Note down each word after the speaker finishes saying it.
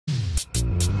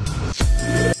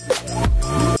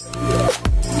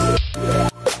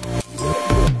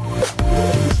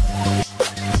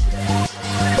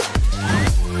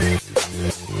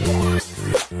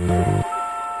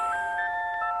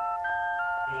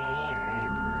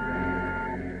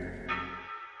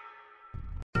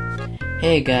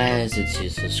Hey guys, it's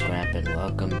Useless Scrap and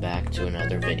welcome back to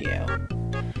another video.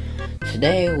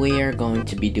 Today we are going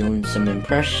to be doing some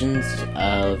impressions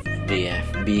of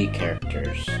BFB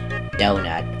characters.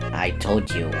 Donut, I told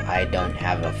you I don't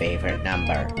have a favorite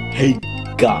number. Hey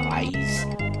guys,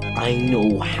 I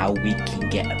know how we can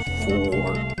get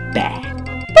 4 back.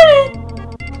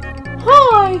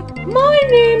 Hi, my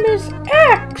name is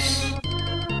X.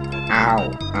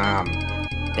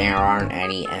 There aren't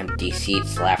any empty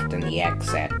seats left in the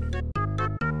exit.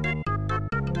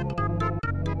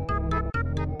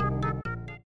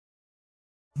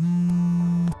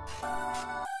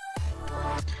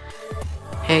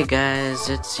 Hey guys,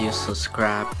 it's Useless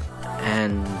Scrap,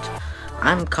 and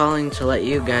I'm calling to let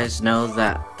you guys know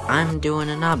that I'm doing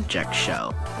an object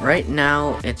show. Right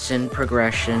now, it's in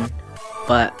progression,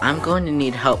 but I'm going to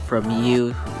need help from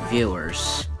you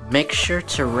viewers. Make sure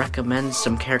to recommend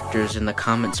some characters in the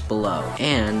comments below,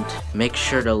 and make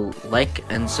sure to like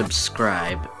and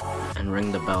subscribe, and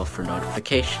ring the bell for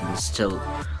notifications to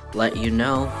let you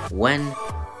know when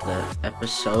the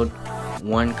episode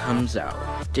 1 comes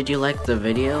out. Did you like the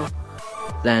video?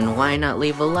 Then why not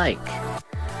leave a like?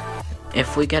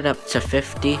 If we get up to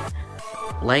 50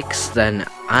 likes, then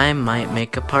I might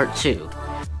make a part 2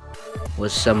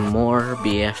 with some more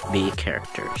BFB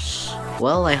characters.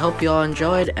 Well, I hope you all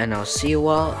enjoyed, and I'll see you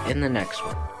all in the next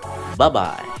one.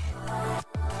 Bye-bye.